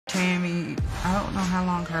Tammy, I don't know how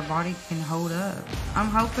long her body can hold up. I'm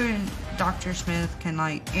hoping Dr. Smith can,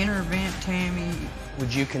 like, intervent Tammy.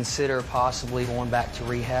 Would you consider possibly going back to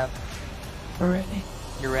rehab? We're ready.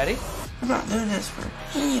 You ready? I'm not doing this for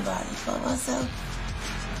anybody but myself.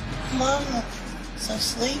 Mama, so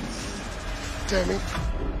sleep. Tammy,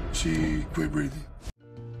 she quit breathing.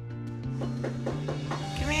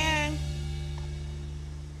 Come in.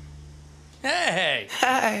 Hey!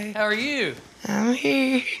 Hi. How are you? I'm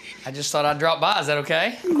here. I just thought I'd drop by. Is that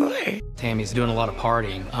okay? Good. Tammy's doing a lot of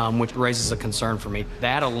partying, which raises a concern for me.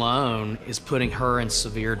 That alone is putting her in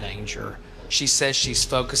severe danger. She says she's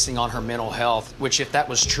focusing on her mental health, which if that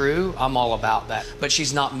was true, I'm all about that. But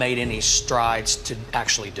she's not made any strides to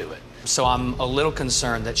actually do it. So I'm a little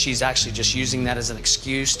concerned that she's actually just using that as an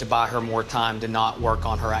excuse to buy her more time to not work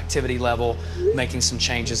on her activity level, making some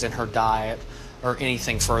changes in her diet, or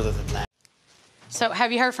anything further than that. So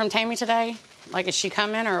have you heard from Tammy today? Like, is she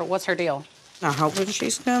coming, or what's her deal? I'm hoping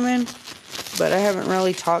she's coming, but I haven't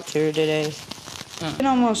really talked to her today. It's been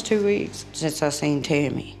almost 2 weeks since I seen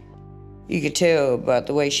Tammy. You could tell by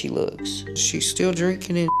the way she looks. She's still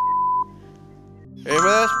drinking and Hey,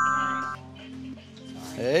 Russ.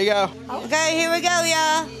 There you go. Okay, here we go,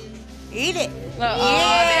 y'all. Eat it.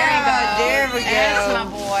 Yeah, there we go. That's my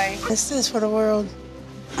boy. What's this for the world?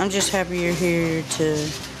 I'm just happy you're here to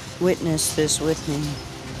witness this with me.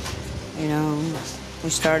 You know,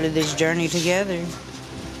 we started this journey together.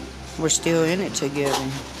 We're still in it together.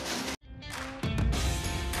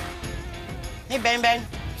 Hey, Bang Bang.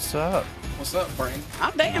 What's up? What's up, Frank?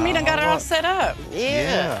 Oh, damn, you done got it all set up.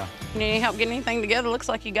 Yeah. You need any help getting anything together? Looks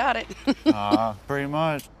like you got it. Pretty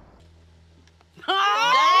much.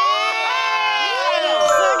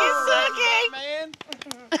 Man.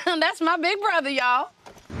 That's my big brother, y'all.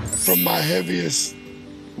 From my heaviest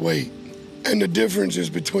weight. And the difference is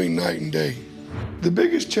between night and day. The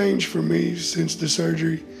biggest change for me since the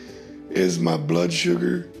surgery is my blood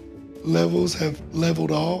sugar levels have leveled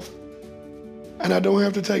off, and I don't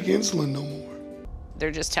have to take insulin no more. They're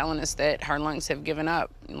just telling us that her lungs have given up,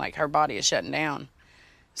 like her body is shutting down.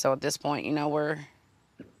 So at this point, you know,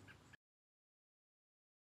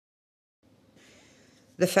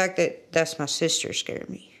 The fact that that's my sister scared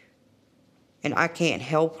me. And I can't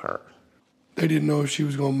help her. They didn't know if she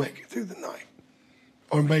was gonna make it through the night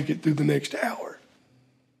or make it through the next hour.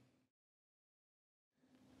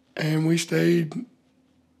 And we stayed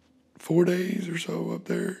 4 days or so up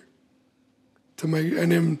there to make it.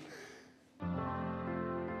 And then